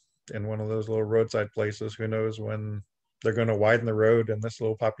 again, in one of those little roadside places. Who knows when they're going to widen the road and this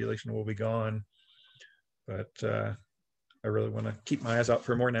little population will be gone. But I really want to keep my eyes out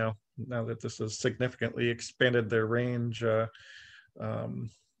for more now that this has significantly expanded their range to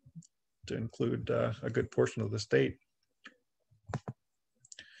include a good portion of the state.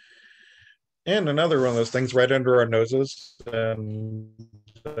 And another one of those things right under our noses, and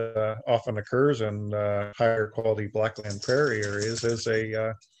often occurs in higher quality Blackland Prairie areas, is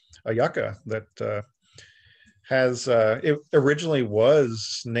a yucca that it originally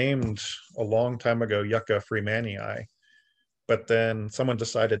was named a long time ago Yucca freemanii, but then someone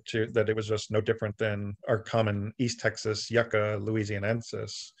decided that it was just no different than our common East Texas Yucca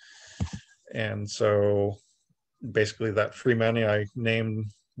louisianensis. And so basically that freemanii name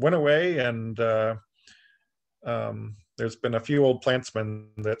went away, and there's been a few old plantsmen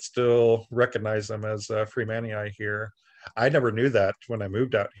that still recognize them as freemanii here. I never knew that when I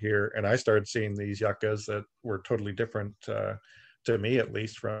moved out here, and I started seeing these yuccas that were totally different to me, at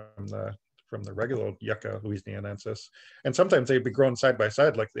least, from the regular Yucca louisianensis. And sometimes they'd be grown side by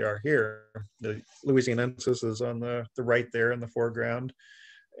side like they are here. The louisianensis is on the right there in the foreground,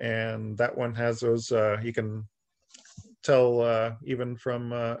 and that one has those, you can tell even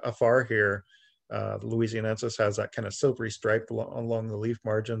from afar here, the louisianensis has that kind of silvery stripe along the leaf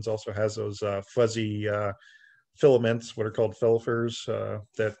margins, also has those fuzzy filaments, what are called filifers,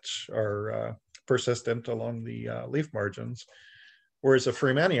 that are persistent along the leaf margins. Whereas the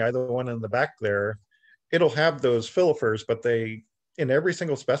freemanii, the one in the back there, it'll have those filifers, but they in every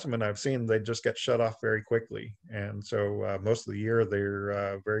single specimen I've seen, they just get shut off very quickly. And so most of the year,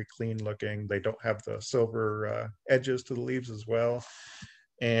 they're very clean looking. They don't have the silver edges to the leaves as well.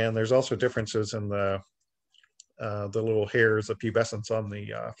 And there's also differences in the little hairs of pubescence on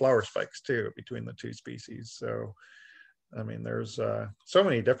the flower spikes too, between the two species. So, I mean, there's so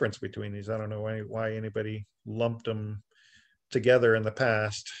many differences between these. I don't know why anybody lumped them together in the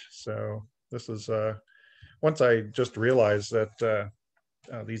past. So this is once I just realized that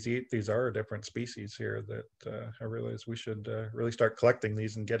these are a different species here, that I realized we should really start collecting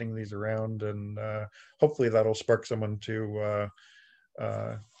these and getting these around, and hopefully that'll spark someone to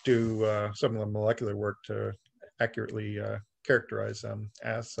do some of the molecular work to accurately characterize them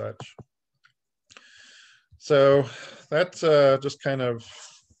as such. So that's just kind of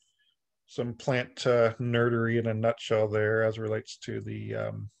some plant nerdery in a nutshell there as relates to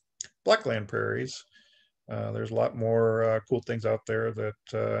the Blackland prairies. There's a lot more cool things out there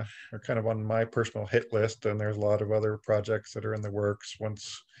that are kind of on my personal hit list, and there's a lot of other projects that are in the works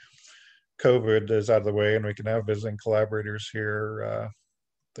once COVID is out of the way and we can have visiting collaborators here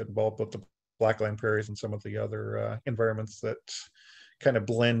that involve both the Blackland prairies and some of the other environments that kind of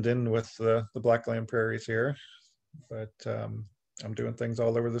blend in with the Blackland prairies here. But I'm doing things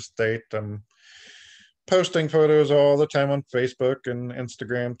all over the state. I'm posting photos all the time on Facebook and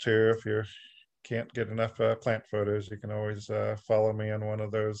Instagram too. If you can't get enough plant photos, you can always follow me on one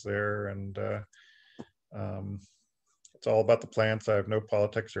of those there. And it's all about the plants. I have no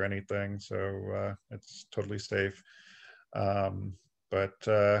politics or anything, so it's totally safe.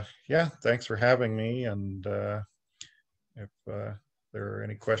 But yeah, thanks for having me. And if there are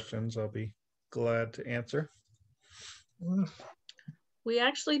any questions, I'll be glad to answer. We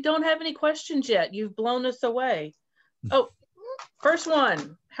actually don't have any questions yet. You've blown us away. Oh, first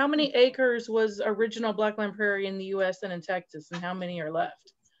one. How many acres was original Blackland Prairie in the US and in Texas, and how many are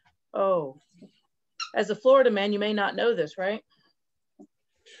left? Oh, as a Florida man, you may not know this, right?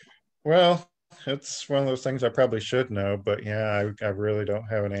 Well, it's one of those things I probably should know, but yeah, I really don't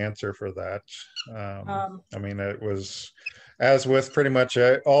have an answer for that. I mean, it was, as with pretty much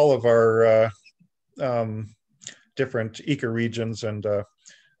all of our different ecoregions and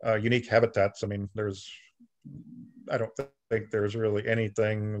unique habitats. I mean, I don't think there's really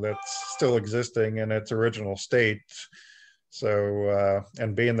anything that's still existing in its original state. So,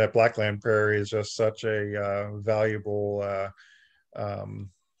 and being that Blackland Prairie is just such a valuable,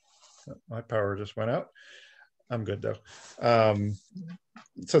 my power just went out. I'm good though.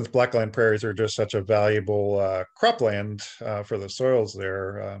 Since Blackland Prairies are just such a valuable cropland for the soils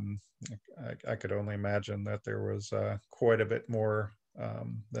there, I could only imagine that there was quite a bit more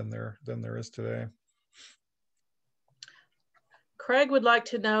than there is today. Craig would like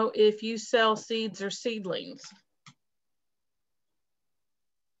to know if you sell seeds or seedlings.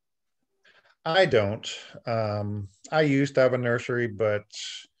 I don't. I used to have a nursery, but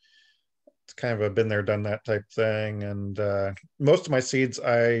it's kind of a been there, done that type thing. And most of my seeds,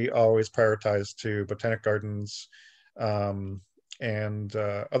 I always prioritize to botanic gardens, and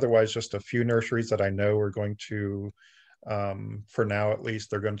otherwise just a few nurseries that I know are going to, for now at least,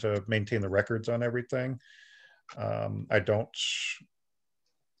 they're going to maintain the records on everything. I don't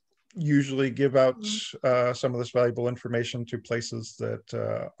usually give out some of this valuable information to places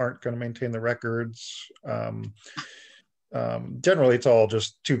that aren't going to maintain the records. Generally, it's all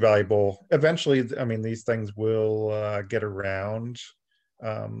just too valuable. Eventually, I mean, these things will get around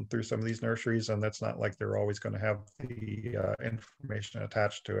through some of these nurseries, and that's not like they're always going to have the information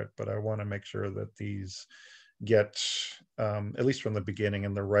attached to it. But I want to make sure that these get, at least from the beginning,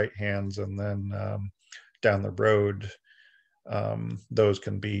 in the right hands, and then down the road, those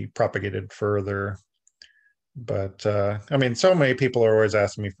can be propagated further. But I mean, so many people are always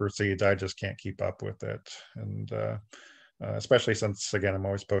asking me for seeds. I just can't keep up with it. And especially since, again, I'm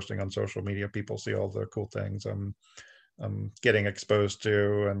always posting on social media, people see all the cool things I'm getting exposed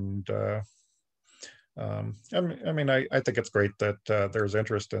to. And I mean, I think it's great that there's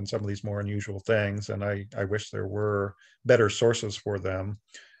interest in some of these more unusual things. And I wish there were better sources for them.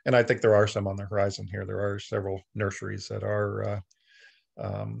 And I think there are some on the horizon here. There are several nurseries that are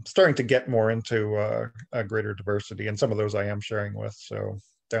starting to get more into a greater diversity, and some of those I am sharing with. So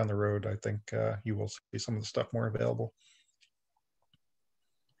down the road, I think you will see some of the stuff more available.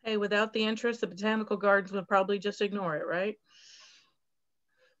 Hey, without the interest, the botanical gardens would probably just ignore it, right?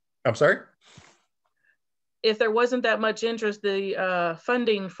 I'm sorry? If there wasn't that much interest, the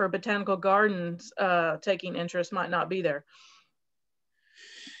funding for botanical gardens taking interest might not be there.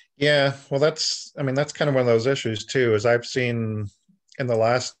 Yeah, well, that's kind of one of those issues too, is I've seen in the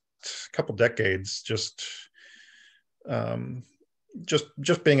last couple decades just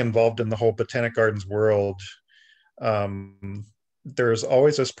just being involved in the whole botanic gardens world, there's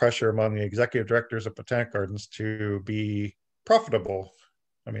always this pressure among the executive directors of botanic gardens to be profitable.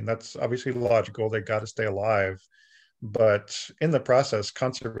 I mean, that's obviously logical. They got to stay alive. But in the process,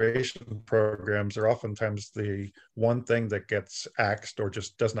 conservation programs are oftentimes the one thing that gets axed or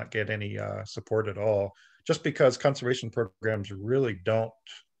just does not get any support at all, just because conservation programs really don't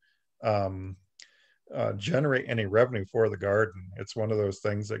um, generate any revenue for the garden. It's one of those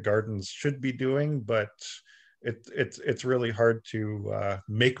things that gardens should be doing, but it's really hard to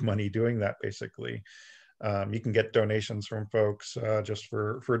make money doing that, basically. You can get donations from folks just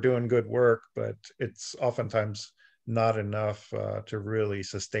for doing good work, but it's oftentimes not enough to really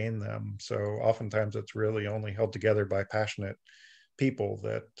sustain them. So oftentimes it's really only held together by passionate people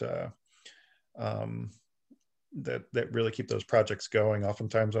that really keep those projects going,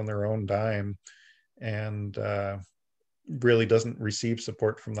 oftentimes on their own dime, and really doesn't receive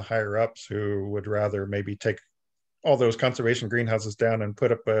support from the higher ups, who would rather maybe take all those conservation greenhouses down and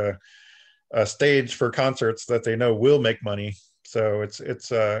put up a stage for concerts that they know will make money. So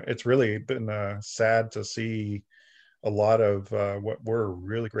it's really been sad to see a lot of what were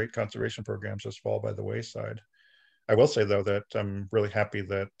really great conservation programs just fall by the wayside. I will say, though, that I'm really happy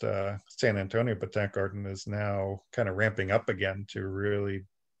that San Antonio Botanic Garden is now kind of ramping up again to really,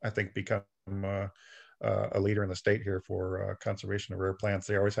 I think, become a leader in the state here for conservation of rare plants.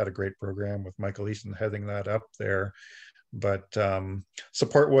 They always had a great program with Michael Easton heading that up there, but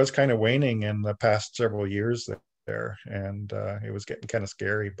support was kind of waning in the past several years there, and it was getting kind of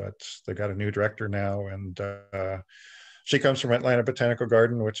scary. But they got a new director now, and she comes from Atlanta Botanical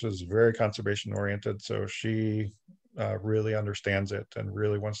Garden, which is very conservation oriented. So she really understands it and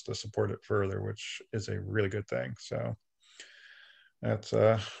really wants to support it further, which is a really good thing. So that's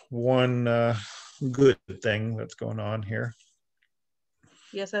one good thing that's going on here.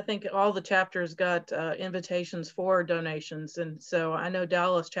 Yes, I think all the chapters got invitations for donations. And so I know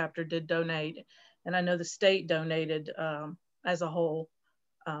Dallas chapter did donate, and I know the state donated as a whole.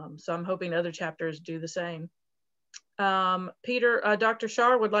 So I'm hoping other chapters do the same. Peter, Dr.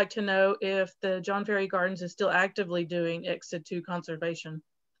 Shar would like to know if the John Ferry Gardens is still actively doing Ex-Situ conservation.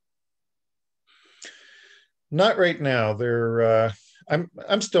 Not right now. They're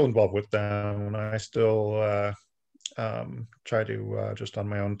I'm still involved with them, and I still try to just on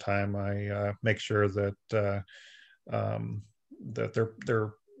my own time. I make sure that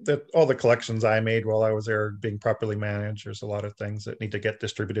that all the collections I made while I was there are being properly managed. There's a lot of things that need to get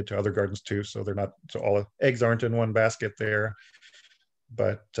distributed to other gardens too, so they're not, so all eggs aren't in one basket there.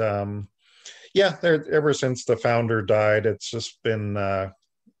 But yeah, ever since the founder died, it's just been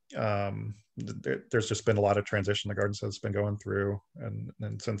there's just been a lot of transition the gardens has been going through, and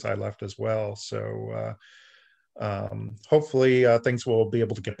since I left as well. So hopefully things will be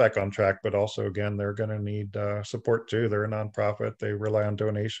able to get back on track, but also, again, they're going to need support too. They're a nonprofit. They rely on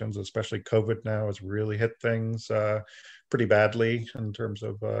donations, especially COVID now has really hit things pretty badly in terms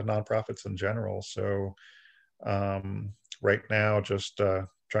of nonprofits in general. So right now, just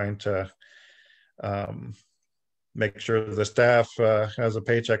trying to make sure the staff has a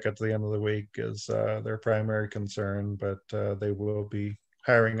paycheck at the end of the week is their primary concern, but they will be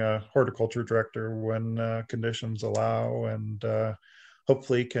hiring a horticulture director when conditions allow, and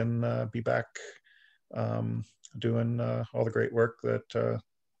hopefully can be back doing all the great work that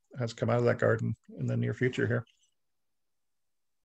has come out of that garden in the near future here.